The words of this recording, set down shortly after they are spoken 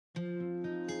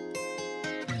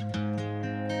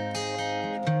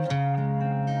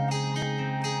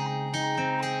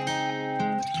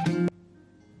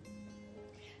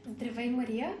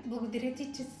Благодаря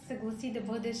ти, че се съгласи да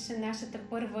бъдеш нашата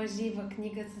първа жива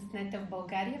книга заснета в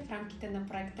България в рамките на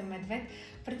проекта MedVET.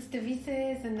 Представи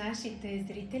се за нашите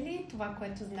зрители. Това,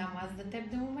 което знам аз за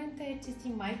теб до момента е, че си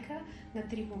майка на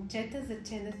 3 момчета,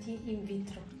 заченати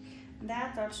инвитро.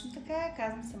 Да, точно така.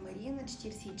 Казвам се Мария, на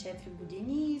 44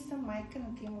 години и съм майка на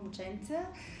 3 момченца.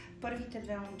 Първите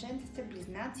 2 момченца са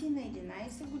близнаци, на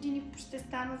 11 години ще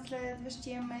станат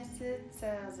следващия месец,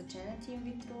 заченати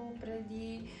инвитро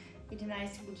преди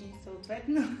 11 години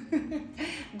съответно,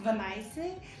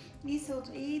 12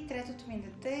 и третото ми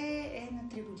дете е на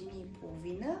 3 години и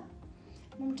половина,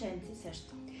 момченци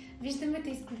също. Виждаме те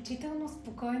изключително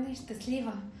спокойна и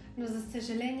щастлива, но за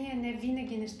съжаление не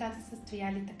винаги нещата са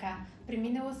стояли така.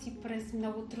 Преминала си през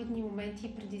много трудни моменти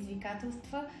и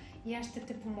предизвикателства и аз ще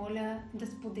те помоля да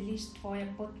споделиш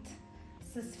твоя път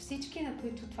с всички, на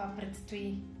които това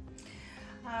предстои.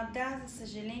 Да, за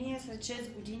съжаление, след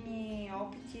 6 години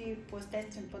опити по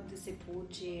естествен път да се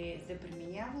получи за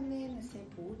преминаване, не се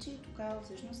получи. Тогава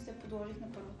всъщност се подложих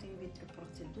на първата инвитро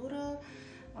процедура.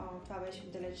 Това беше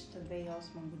в далечната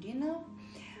 2008 година.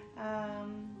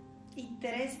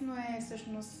 Интересно е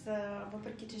всъщност,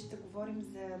 въпреки че ще говорим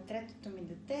за третото ми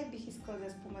дете, бих искала да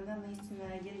спомена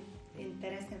наистина един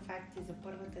интересен факт и за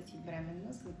първата си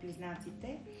бременност от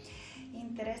близнаците.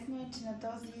 Интересно е, че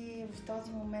в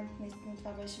този момент наистина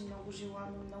това беше много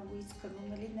желано, много искано,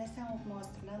 нали? Не само от моя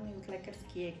страна, но и от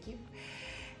лекарския екип.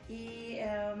 И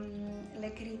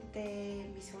лекарите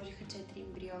ми сложиха 4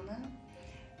 ембриона.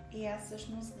 И аз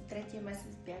всъщност на 3-я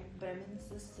месец бях бременна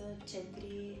с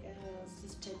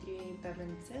 4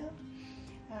 бебенца.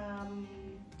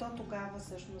 То тогава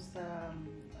всъщност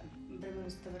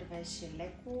бременността вървеше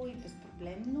леко и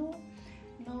безпроблемно,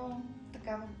 но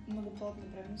такава многоплодна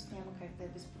бременност няма как да е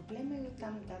безпроблемна и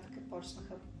оттам нататък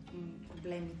почнаха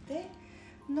проблемите.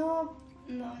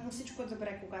 Но всичко е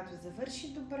добре, когато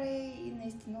завърши добре и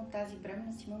наистина от тази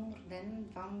бременност имам роден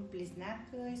 2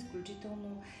 близнака,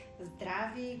 изключително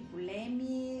здрави,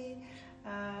 големи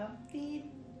и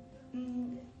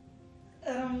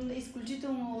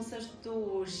изключително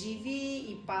също живи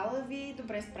и палави,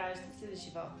 добре справящи се за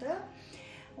живота.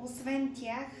 Освен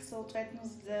тях, съответно,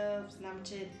 знам,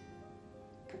 че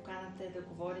поканата е да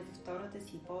говоря за втората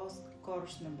си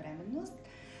по-скорошна бременност.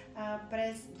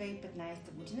 През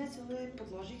 2015 година се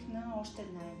подложих на още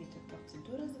една инвитро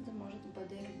процедура, за да може да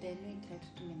бъде родено и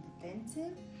третото ми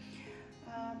детенце.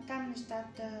 Там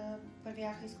нещата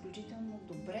вървяха изключително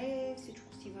добре,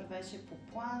 всичко си вървеше по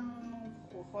план,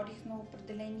 ходих на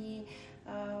определени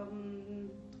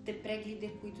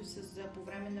прегледи, които са по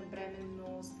време на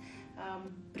бременност.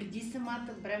 Преди самата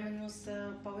бременност,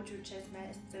 повече от 6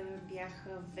 месеца бях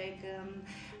веган,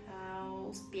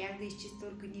 успях да изчистя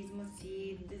организма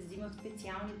си, да взимам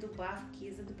специални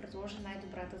добавки, за да предложа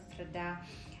най-добрата среда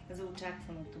за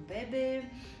очакваното бебе.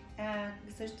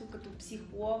 Също като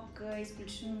психолог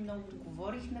изключително много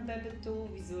говорих на бебето,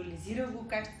 визуализирах го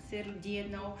как ще се роди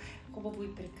едно хубаво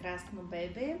и прекрасно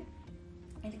бебе.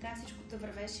 И така всичкото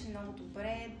вървеше много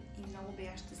добре и много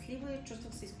бях щастлива и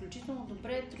чувствах се изключително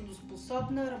добре,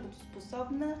 трудоспособна,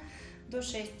 работоспособна до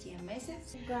 6-тия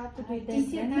месец. Ти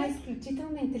си една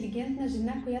изключително интелигентна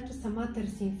жена, която сама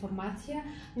търси информация,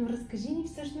 но разкажи ни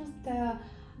всъщност,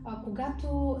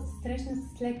 когато се срещна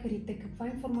с лекарите, каква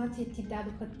информация ти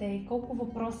дадоха те, колко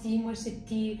въпроси имаше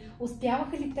ти,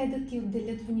 успяваха ли те да ти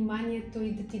отделят вниманието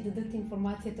и да ти дадат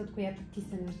информацията, от която ти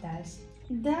се нуждаеш?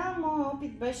 Да, моят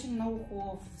опит беше много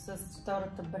хубав с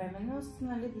втората бременност,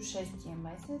 нали, до 6-тия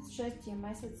месец. 6-тия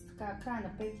месец, така, края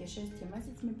на 5-тия, 6-тия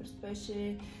месец ми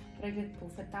предстоеше преглед по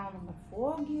фетална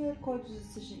морфология, който за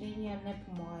съжаление не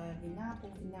по моя вина, по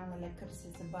вина на лекар се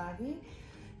забави.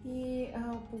 И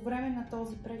по време на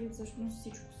този преглед всъщност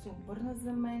всичко се обърна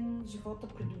за мен, живота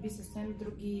придоби съвсем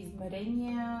други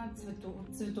измерения,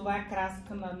 цветова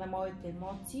краска на моите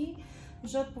емоции.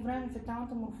 Защото по време на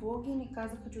феталната морфология ни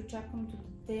казаха, че очакваното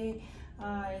дете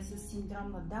е с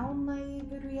синдром на Даун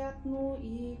най-вероятно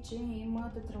и че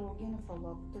има тетралогия на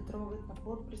фалот. Тетралогията на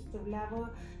фалот представлява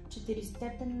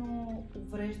 4-степенно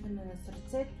увреждане на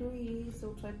сърцето и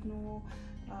съответно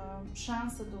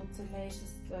шанса да оцелееш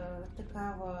с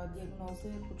такава диагноза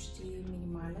е почти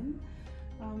минимален.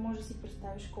 Може да си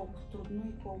представиш колко трудно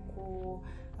и колко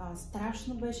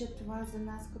страшно беше това за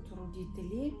нас като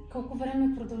родители. Колко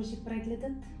време продължи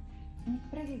прегледът?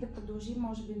 Прегледът продължи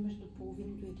може би между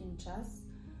половин до 1 час.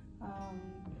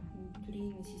 Дори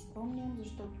не си спомням,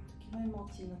 защото такива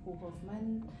емоции нахлуха в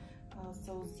мен.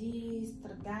 Сълзи,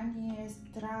 страдание,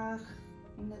 страх,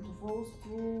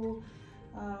 недоволство.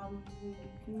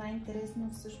 Най-интересно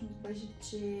всъщност беше,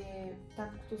 че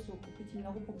таткото се окупити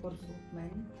много по-бързо от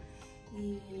мен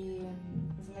и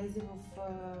влезе в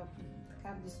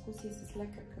дискусия с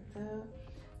лекарката,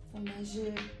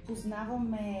 понеже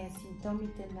познаваме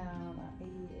симптомите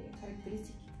и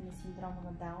характеристиките на синдрома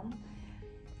на Даун.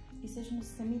 И всъщност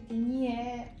самите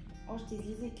ние, още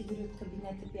излизайки дори от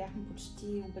кабинета, бяхме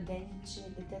почти убедени, че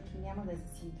детето няма да е за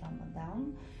синдром на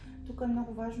Даун. Тук е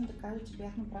много важно да кажа, че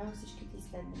бях направила всичките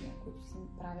изследвания, които се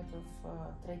правят в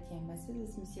третия месец, да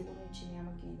сме сигурни, че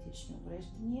няма генетично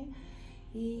увреждания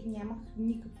и нямах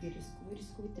никакви рискове.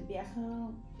 Рисковете бяха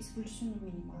изключително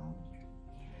минимални.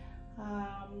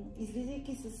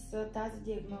 Излизайки с тази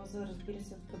диагноза, разбира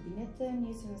се, в кабинета,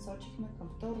 ние се насочихме към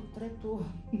второ, трето,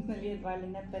 едва ли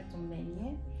не пето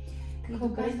мнение.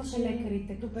 Какво казваха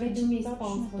лекарите? Добре, че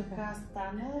точно така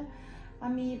стана.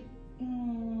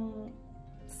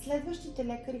 Следващите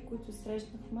лекари, които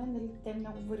срещнах в мен, те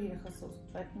много варираха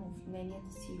съответно в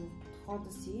мненията си и в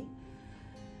подхода си.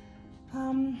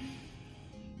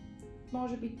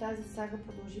 Може би тази сага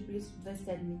продължи близо 2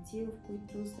 седмици, в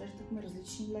които срещахме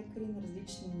различни лекари на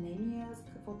различни мнения,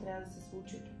 с какво трябва да се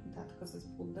случи от нататък с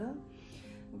плода.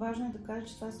 Важно е да кажа,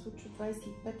 че това се случва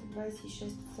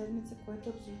 25-26 седмица, което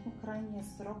е абсолютно крайният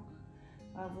срок,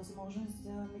 възможен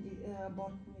за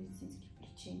аборт по медицински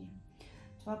причини.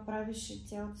 Това правеше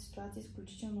цялата ситуация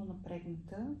изключително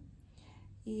напрегната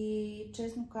и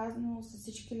честно казано с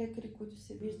всички лекари, които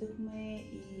се виждахме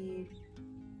и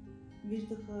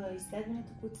виждаха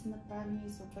изследванията, които са направени и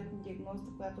съответно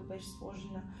диагнозата, която беше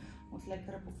сложена от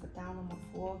лекара по фетална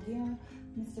морфология,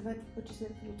 не съветваха, че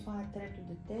след като това е трето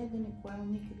дете, да не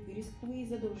поемам никакви рискове и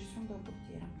задължително да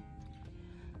абортирам.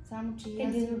 Само, че и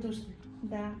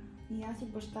аз и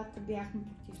бащата бяхме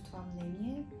против това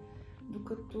мнение,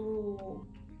 докато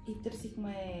и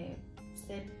търсихме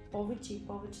все повече и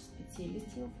повече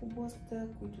специалисти в областта,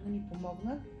 които да ни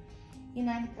помогнат. И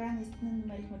най-накрая наистина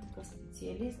намерихме такъв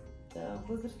специалист,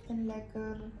 възрастен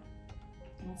лекар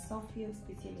в София, в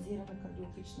специализирана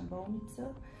кардиологична болница,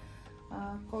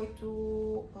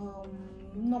 който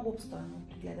много обстойно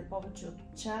пригледа повече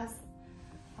от час.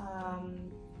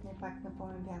 Пак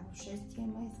напомням, бях в 6-тия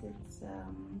месец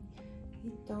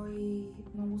и той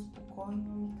много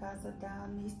спокойно ми каза, да,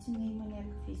 наистина има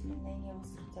някакви изменения в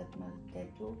сърцето на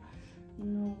детето,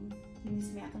 но не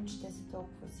смятам, че те са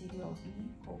толкова сериозни,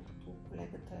 колкото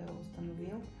колегата е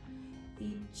установил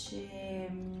и че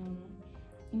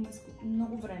има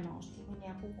много време още, има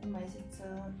няколко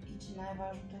месеца и че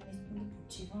най-важното е наистина да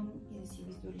почивам и да си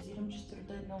визуализирам, че ще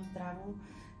рода едно здраво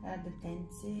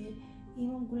детенце и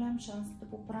имам голям шанс да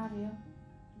поправя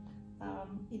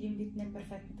един вид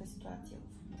неперфектната ситуация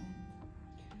в момента.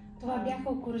 Това бяха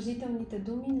окуражителните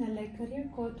думи на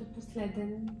лекаря, който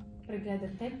последен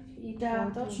прегледа теб. И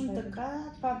да, точно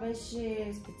така. Това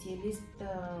беше специалист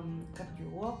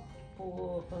кардиолог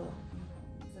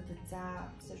за деца,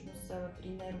 всъщност при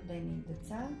неродени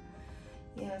деца.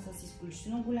 С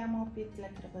изключително голям опит.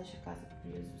 Лекар беше, казах,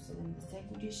 близо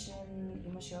 70 годишен.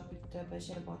 Имаше опит,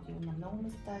 беше работил на много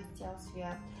места из цял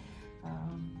свят.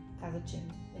 Каза, че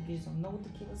е виждал много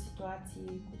такива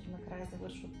ситуации, които накрая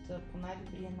завършват по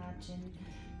най-добрия начин.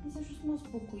 И всъщност ме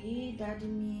успокои,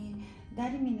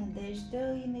 даде ми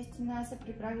надежда и наистина аз се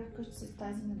приправих вкъщи с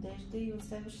тази надежда и в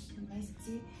следващите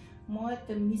месеци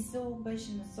моята мисъл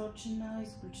беше насочена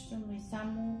изключително и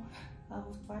само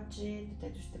в това, че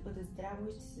детето ще бъде здраво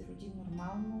и ще се роди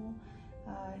нормално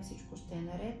и всичко ще е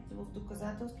наред. В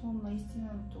доказателство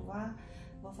наистина на това,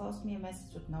 в 8-я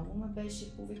месец отново ме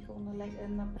беше повикал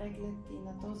на преглед и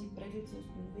на този преглед се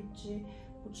установи, че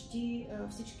почти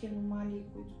всички аномалии,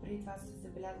 които преди това се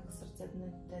забелязаха в сърцето на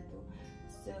детето,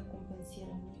 са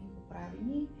компенсирани и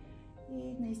поправени.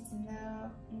 И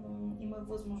наистина имах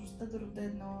възможността да рода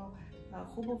едно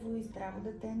хубаво и здраво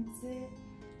детенце,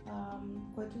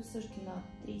 което също на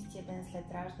 30-я ден след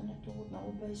раждането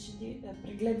отново беше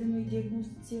прегледано и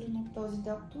диагностицирано от този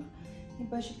доктор и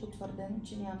беше потвърдено,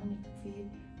 че няма никакви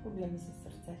проблеми с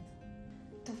сърцето.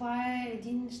 Това е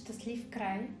един щастлив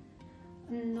край,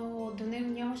 но до него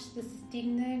нямаше да се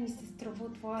стигне, ми се струва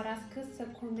от твоя разказ,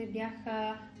 ако не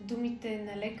бяха думите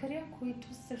на лекаря, които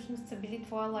всъщност са били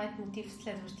твоя лайтмотив в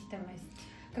следващите месеци.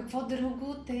 Какво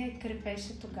друго те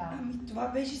крепеше тогава? Това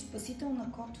беше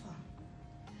спасителна котва.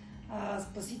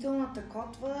 Спасителната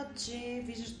котва, че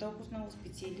виждаш толкова много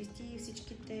специалисти и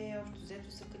всичките общо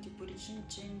взето са категорични,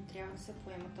 че не трябва да се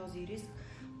поема този риск,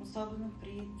 особено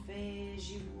при 2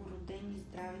 живо родени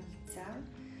здрави деца.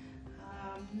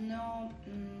 Но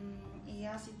и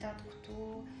аз и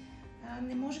таткото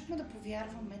не можехме да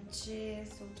повярваме, че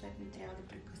съответно трябва да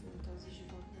прекъснем този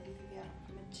живот. Нали?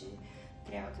 Вярвахме, че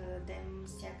трябва да дадем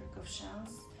всякакъв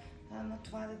шанс на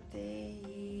това дете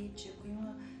и че ако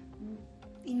има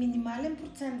и минимален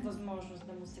процент възможност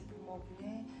да му се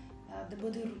помогне да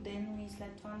бъде родено и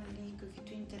след това, нали,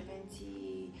 каквито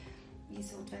интервенции и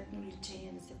съответно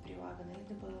лечение да се прилага, нали,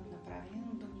 да бъдат направени,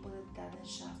 но да му бъде даден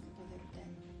шанс да бъде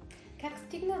роден. Как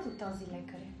стигна до този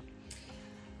лекар?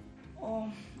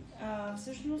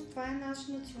 Всъщност това е наш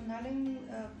национален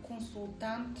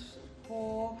консултант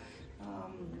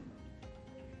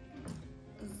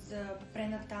за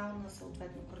пренатална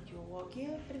съответно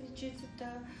кардиология преди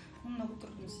чицата. Много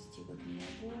трудно се стига до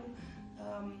него.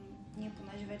 Ние,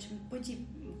 понеже вече пъти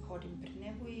ходим при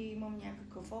него и имам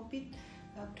някакъв опит,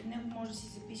 при него може да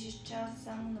си запишеш час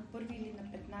само на 1 или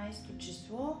на 15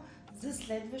 число за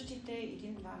следващите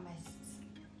 1-2 месеца.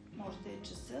 Може да е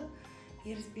часа.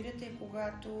 И разбирате,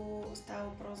 когато става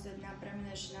въпрос за една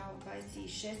бременна жена в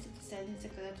 26-та седмица,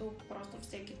 където просто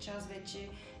всеки час вече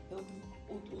е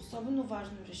от особено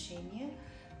важно решение,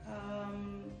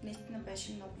 наистина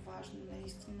беше много важно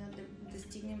наистина да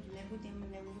стигнем до него, да имаме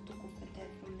неговото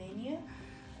компетентно мнение.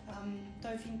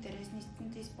 Той в интерес на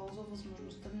истината използва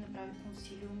възможността да направи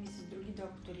консилиуми с други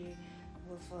доктори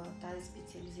в тази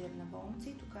специализирана болница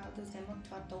и тогава да вземат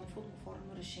това толкова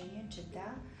отговорно решение, че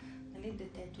да, нали,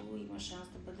 детето има шанс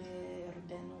да бъде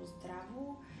родено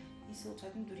здраво и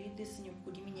съответно дори да са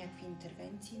необходими някакви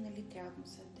интервенции, нали, трябва да му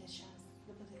се даде шанс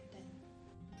да бъде роден.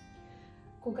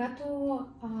 Когато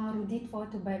роди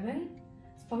твоето бебе,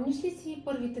 спомниш ли си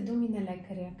първите думи на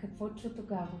лекаря? Какво чу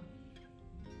тогава?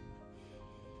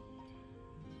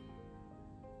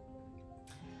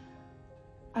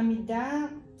 Да,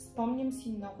 спомням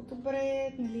си много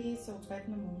добре, нали,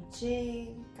 съответно момче,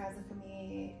 казаха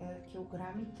ми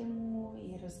килограмите му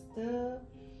и ръста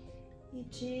и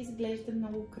че изглежда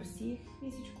много красив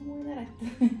и всичко му е наред.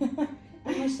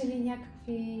 Имаше ли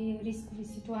някакви рискови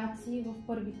ситуации в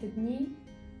първите дни?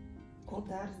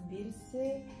 Да, разбира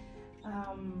се.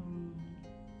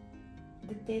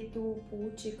 Детето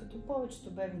получи, като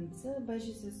повечето бебенца,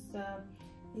 беше с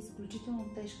изключително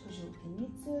тежка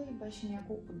жълтеница и беше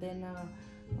няколко дена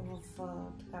в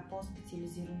така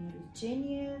по-специализирано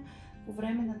лечение. По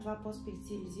време на това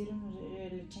по-специализирано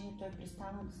лечение той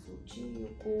престана да се учи и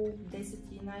около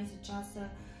 10-11 часа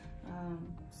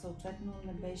съответно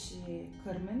не беше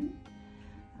кърмен,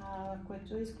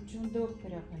 което е изключително дълъг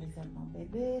период, нали, за едно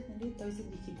бебе. Нали, той се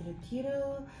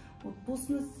дехидратира,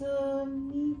 отпусна се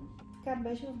и така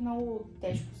беше в много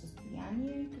тежко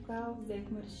състояние и тогава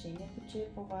взехме решението, че е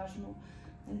по-важно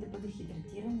да бъде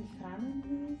хидратиран и хранен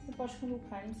и започнахме да го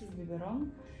храним с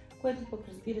биберон, което пък,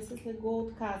 разбира се, след го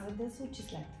отказа да се учи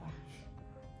след това.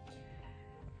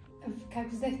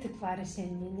 Как взехте това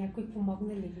решение? Някой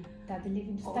помогна ли ви? Даде ли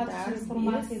ви достатъчно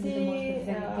информация, за да може да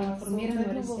вземете информирано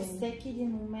решение? Във всеки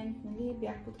един момент, нали,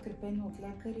 бях подкрепена от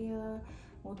лекаря,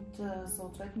 от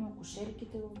съответно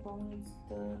акушерките в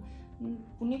болницата.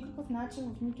 По никакъв начин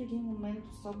в нито един момент,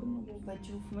 особено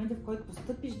вече в момента, в който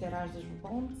постъпиш да раждаш в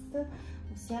болницата,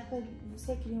 във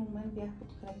всеки един момент бях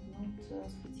подкрепена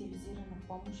от специализирана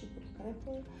помощ и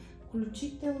подкрепа.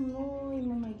 Включително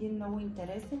имаме един много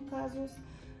интересен казус.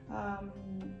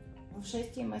 В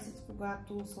 6-тия месец,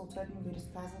 когато съответно ви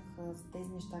разказах за тези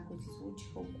неща, които се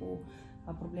случиха около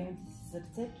проблемите си с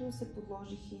сърцето, се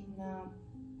подложих и на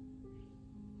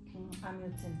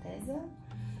амиоцентеза.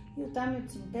 И от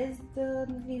амиоцентезата,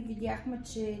 нали, видяхме,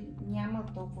 че няма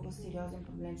толкова сериозен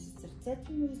проблем с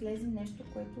сърцето, но излезе нещо,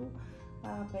 което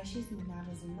беше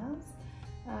изненада за нас.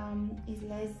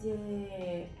 Излезе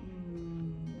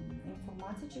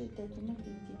информация, че детето има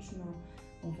генетично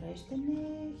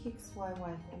увреждане,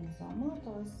 XYY хромозома,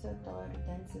 т.е. той е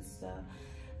роден с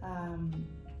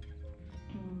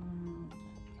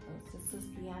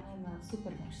състояние на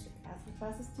супернож, се казва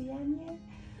това състояние.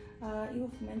 И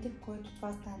в момента, в който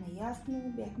това стана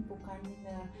ясно, бяхме поканени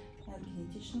на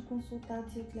генетична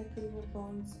консултация от лекари в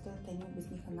болницата. Те ни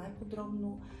обясниха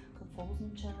най-подробно какво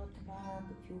означава това,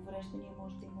 какви увреждания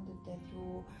може да има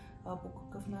детето, по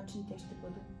какъв начин те ще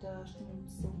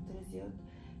се отразят.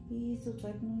 И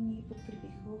съответно ни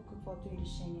подкрепиха в каквото и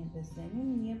решение да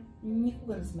вземем. Ние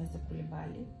никога не сме се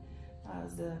колебали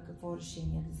за какво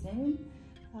решение да вземем.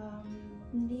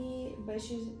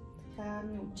 Беше така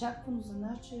неочаквано за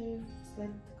нас, че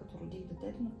след като родих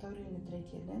детето на втория или на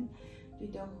третия ден,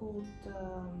 дойдоха от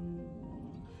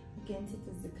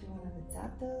Агенцията за закрила на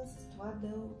децата с това да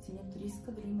оценят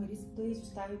риска, дали има риск да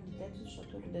изоставят детето,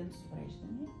 защото е родено с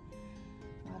увреждане.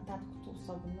 Таткото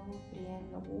особено прие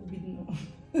много обидно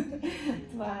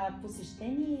това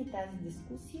посещение и тази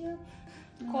дискусия.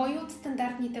 Кой от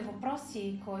стандартните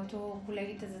въпроси, които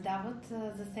колегите задават,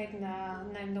 засегна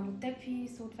най-много теб и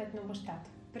съответно бащата?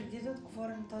 Преди да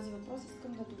отговоря на този въпрос,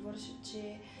 искам да довърша,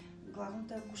 че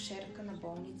главната акушерка на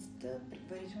болницата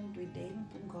предварително дойде и ме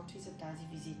подготви за тази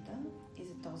визита и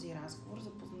за този разговор,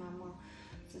 запознама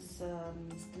с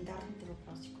стандартните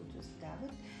въпроси, които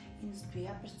задават, и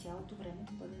настоя през цялото време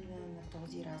да бъде на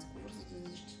този разговор, за да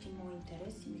защити моя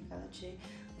интерес, и ми каза, че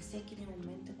във всеки един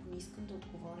момент, ако не искам да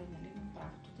отговоря, имам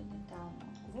правото да не давам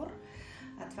отговор.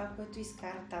 А това, което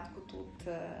изкара таткото от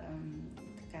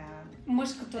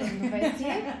мъжкото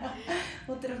равновесие.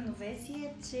 От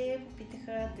равновесие, че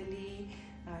попитаха дали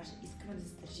искаме да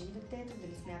задържим детето,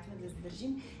 дали смятаме да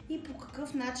задържим и по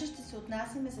какъв начин ще се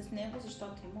отнасяме с него,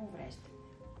 защото има увреждане.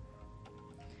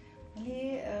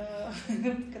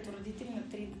 Като родители на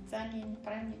 3 деца, ние не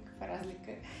правим никаква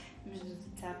разлика между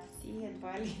децата си.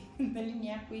 Едва ли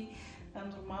някой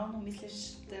нормално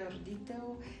мислещ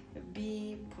родител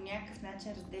би по някакъв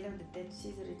начин разделял детето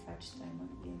си заради това, че той има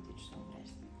генетично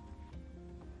увреждане.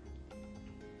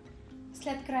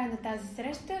 След края на тази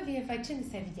среща, вие вече не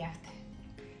се видяхте.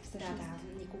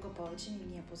 Да, никога повече не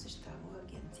ни е посещавала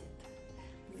агенцията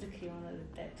за закрила на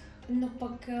детето. Но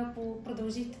пък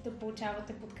продължихте да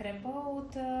получавате подкрепа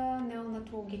от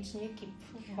неонатологичния екип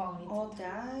в болницата.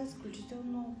 Да,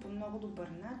 изключително по много добър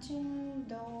начин.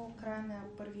 До края на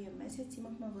първия месец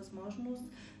имахме възможност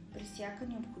при всяка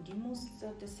необходимост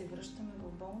да се връщаме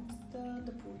в болницата,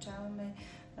 да получаваме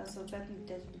съответно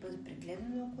детето да бъде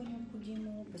прегледано, ако е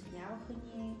необходимо. Обясняваха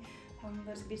ни.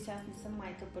 Разбира се, аз не съм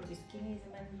майка първискиня и за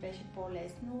мен беше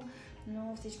по-лесно,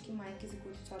 но всички майки, за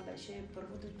които това беше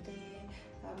първо дете,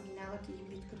 минават и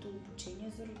вид като обучение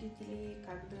за родители,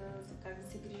 как да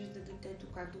се грижат за детето,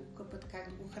 как да го къпат, как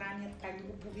да го хранят, как да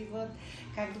го повиват,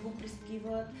 как да го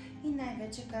приспиват и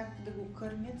най-вече как да го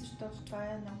кърмят, защото това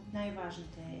е една от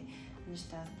най-важните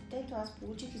неща за детето. Аз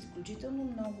получих изключително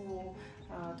много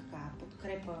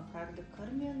подкрепа как да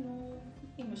кърмя, но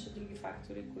имаше други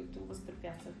фактори, които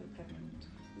възпрепятстваха кърменето,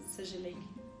 за съжаление.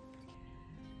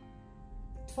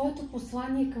 Твоето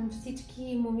послание към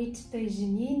всички момичета и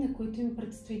жени, на които им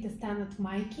предстои да станат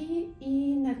майки,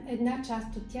 и на една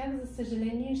част от тях, за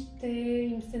съжаление, ще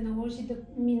им се наложи да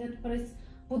минат през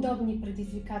подобни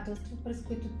предизвикателства, през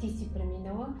които ти си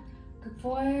преминала.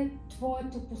 Какво е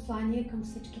твоето послание към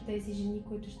всички тези жени,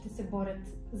 които ще се борят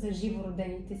за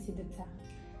живородените си деца?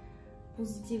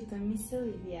 Позитивна мисъл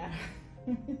и вяра.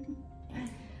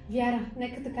 Вяра,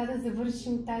 нека така да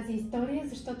завършим тази история,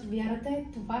 защото вярата е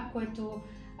това, което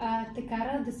те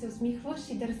кара да се усмихваш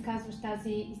и да разказваш тази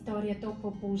история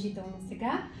толкова положително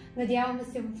сега. Надяваме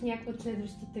се в някои от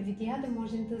следващите видеа да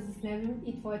можем да заснемем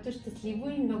и твоето щастливо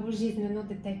и много жизнено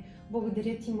дете.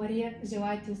 Благодаря ти, Мария,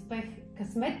 желая ти успех,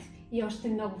 късмет и още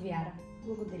много вяра.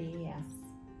 Благодаря и аз.